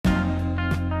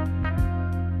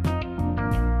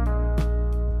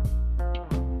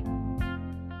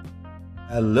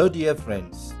Hello, dear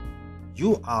friends.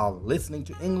 You are listening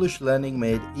to English Learning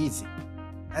Made Easy,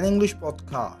 an English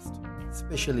podcast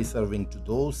specially serving to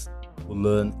those who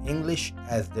learn English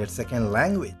as their second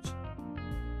language.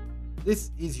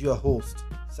 This is your host,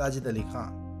 Sajid Ali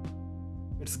Khan.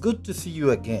 It's good to see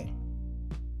you again.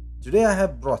 Today, I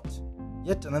have brought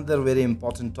yet another very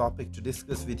important topic to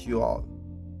discuss with you all.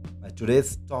 My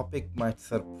today's topic might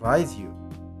surprise you.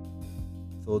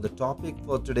 So, the topic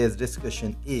for today's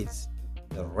discussion is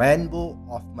the rainbow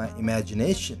of my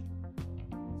imagination.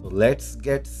 So let's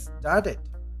get started.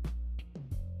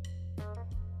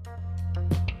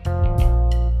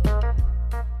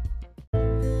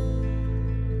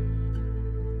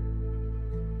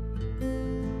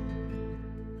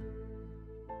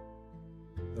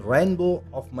 The rainbow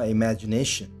of my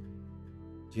imagination.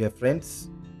 Dear friends,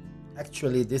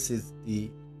 actually, this is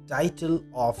the title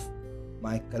of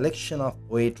my collection of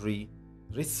poetry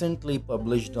recently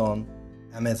published on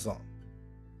Amazon.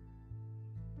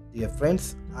 Dear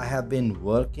friends, I have been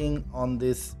working on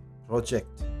this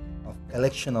project of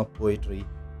collection of poetry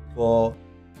for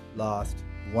last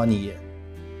 1 year,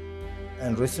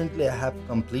 and recently I have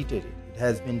completed it. It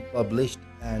has been published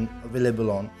and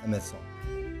available on Amazon.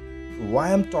 So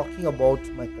why I'm talking about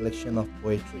my collection of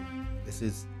poetry? This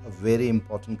is a very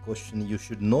important question. You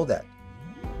should know that.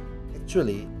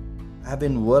 Actually, I have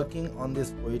been working on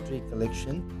this poetry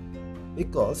collection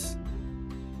because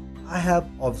I have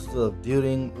observed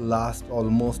during last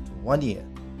almost 1 year,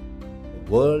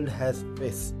 the world has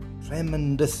faced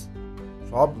tremendous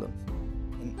problems.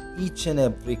 In each and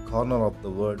every corner of the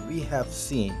world, we have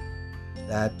seen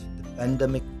that the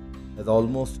pandemic has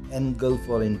almost engulfed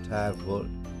our entire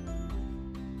world.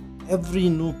 Every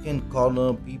nook and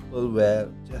corner, people were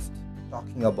just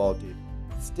talking about it.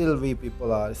 Still, we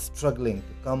people are struggling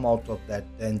to come out of that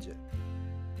danger.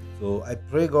 So I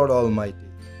pray God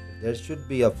Almighty there should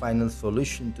be a final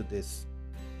solution to this.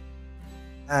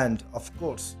 And of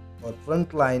course, our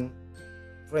frontline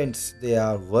friends, they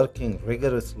are working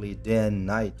rigorously day and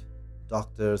night.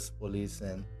 Doctors, police,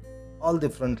 and all the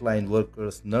frontline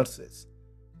workers, nurses,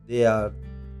 they are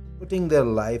putting their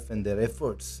life and their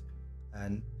efforts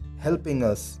and helping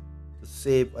us to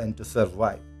save and to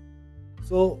survive.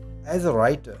 So, as a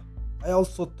writer, I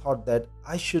also thought that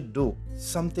I should do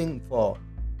something for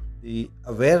the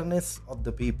awareness of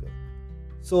the people.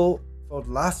 So for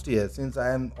last year, since I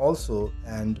am also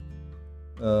an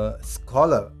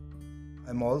scholar,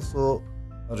 I'm also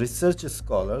a research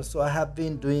scholar, so I have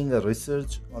been doing a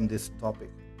research on this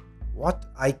topic. What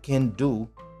I can do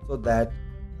so that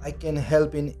I can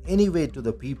help in any way to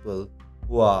the people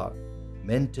who are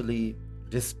mentally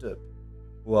disturbed,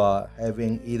 who are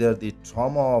having either the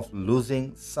trauma of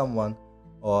losing someone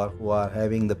or who are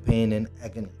having the pain and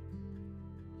agony.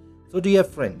 So, dear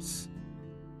friends,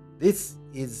 this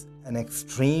is an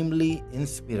extremely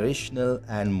inspirational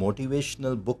and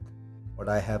motivational book what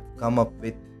I have come up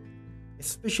with,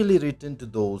 especially written to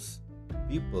those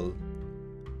people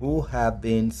who have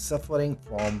been suffering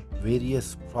from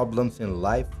various problems in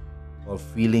life or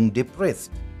feeling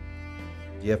depressed.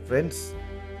 Dear friends,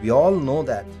 we all know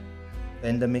that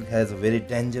pandemic has a very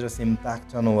dangerous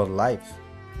impact on our lives.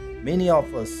 Many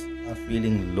of us are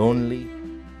feeling lonely,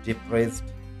 depressed,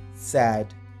 sad,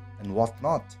 and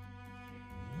whatnot.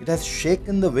 It has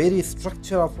shaken the very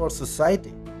structure of our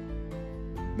society.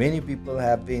 Many people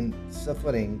have been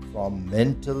suffering from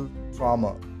mental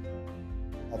trauma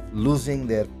of losing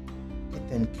their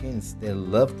kith and kins, their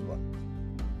loved ones,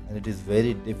 and it is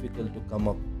very difficult to come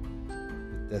up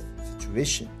with that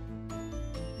situation.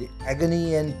 The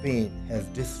agony and pain has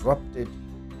disrupted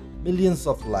millions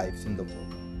of lives in the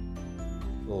world.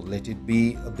 So let it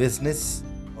be a business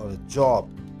or a job,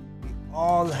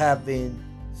 all have been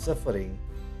suffering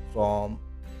from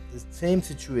the same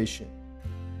situation.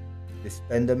 This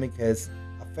pandemic has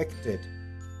affected,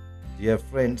 dear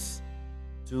friends,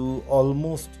 to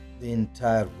almost the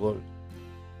entire world.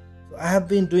 So I have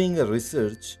been doing a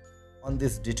research on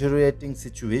this deteriorating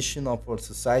situation of our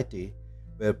society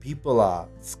where people are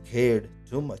scared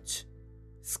too much,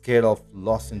 scared of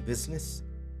loss in business,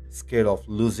 scared of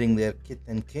losing their kith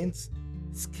and kins,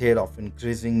 scared of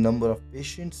increasing number of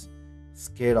patients,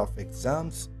 scared of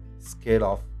exams, scared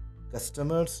of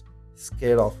customers,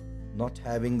 scared of not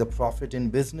having the profit in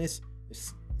business,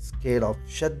 scared of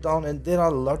shutdown, and there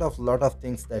are a lot of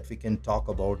things that we can talk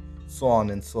about, so on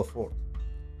and so forth.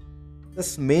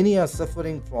 Thus, many are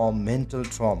suffering from mental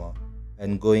trauma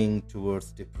and going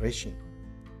towards depression.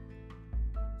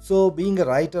 So, being a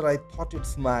writer, I thought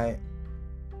it's my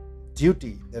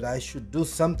duty that I should do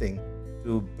something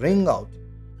to bring out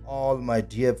all my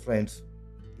dear friends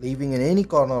living in any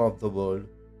corner of the world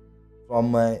from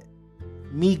my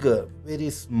meager, very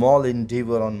small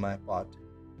endeavor on my part.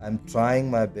 I'm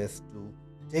trying my best to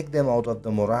take them out of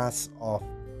the morass of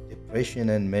depression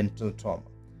and mental trauma.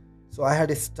 So I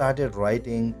had started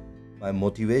writing my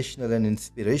motivational and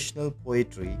inspirational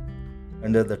poetry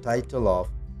under the title of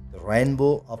The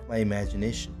Rainbow of My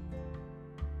Imagination.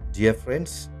 Dear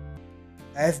friends,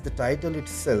 as the title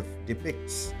itself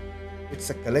depicts, it's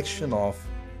a collection of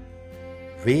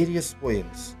various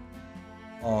poems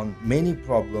on many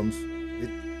problems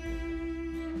with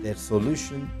their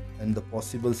solution and the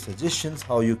possible suggestions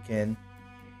how you can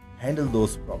handle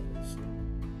those problems.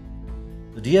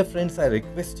 So, dear friends, I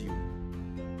request you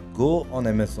go on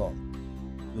Amazon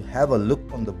to have a look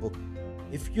on the book.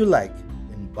 If you like,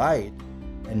 then buy it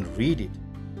and read it,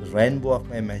 The Rainbow of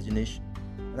My Imagination.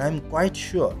 And I'm quite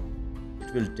sure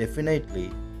it will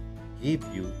definitely give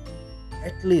you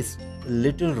at least a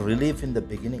little relief in the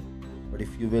beginning. But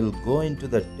if you will go into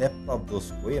the depth of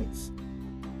those poems,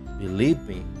 believe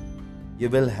me, you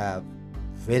will have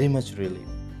very much relief.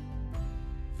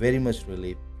 Very much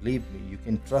relief. Believe me, you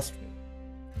can trust me.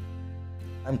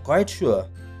 I'm quite sure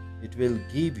it will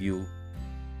give you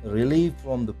relief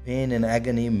from the pain and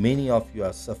agony many of you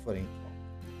are suffering from.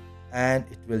 And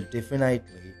it will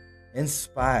definitely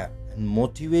inspire and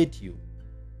motivate you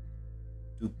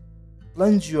to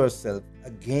plunge yourself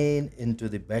again into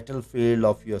the battlefield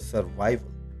of your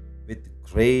survival with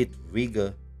great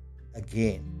vigor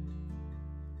again.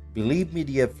 Believe me,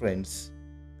 dear friends,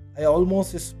 I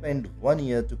almost spent 1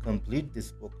 year to complete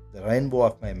this book, The Rainbow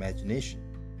of My Imagination.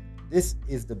 This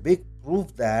is the big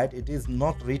proof that it is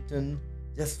not written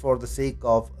just for the sake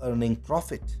of earning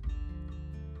profit.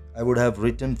 I would have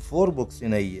written 4 books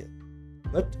in a year,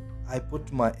 but I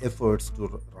put my efforts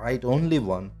to write only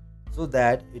one so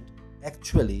that it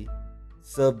actually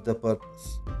served the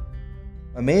purpose.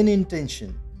 My main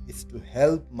intention is to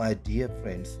help my dear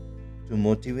friends, to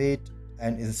motivate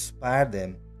and inspire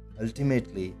them,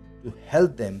 ultimately to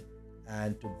help them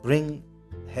and to bring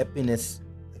happiness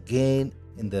again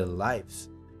in their lives.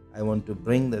 I want to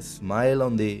bring the smile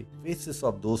on the faces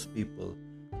of those people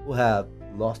who have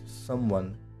lost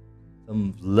someone,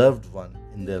 some loved one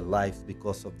in their lives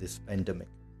because of this pandemic.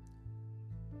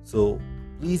 So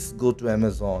please go to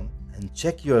Amazon and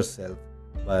check yourself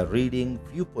by reading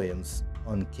few poems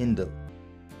on Kindle.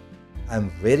 I'm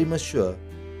very much sure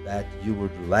that you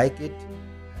would like it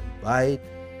and buy it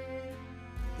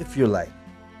if you like,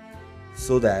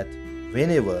 so that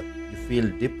whenever you feel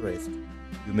depressed,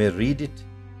 you may read it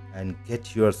and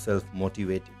get yourself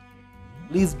motivated.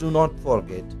 Please do not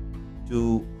forget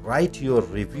to write your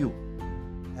review,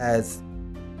 as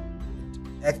it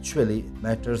actually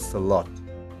matters a lot.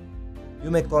 You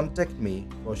may contact me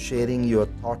for sharing your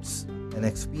thoughts and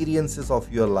experiences of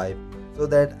your life so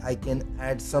that I can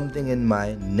add something in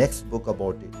my next book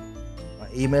about it. My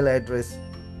email address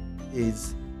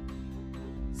is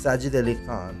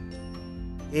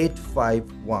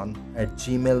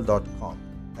sajidaliKhan851@gmail.com.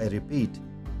 I repeat,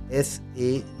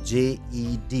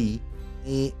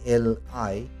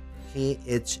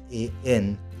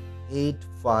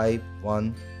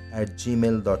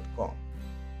 sajidaliKhan851@gmail.com.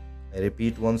 I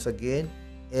repeat once again,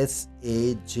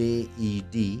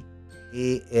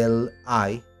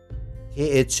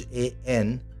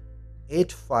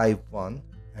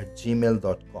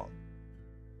 sajidaliKhan851@gmail.com.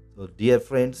 So, dear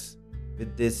friends,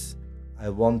 with this, I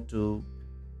want to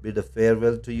bid a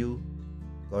farewell to you.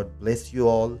 God bless you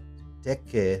all. Take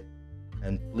care,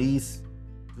 and please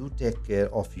do take care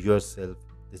of yourself.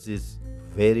 This is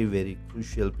very, very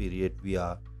crucial period we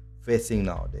are facing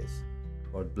nowadays.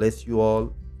 God bless you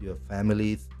all, your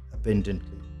families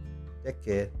abundantly. Take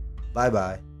care. Bye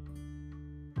bye.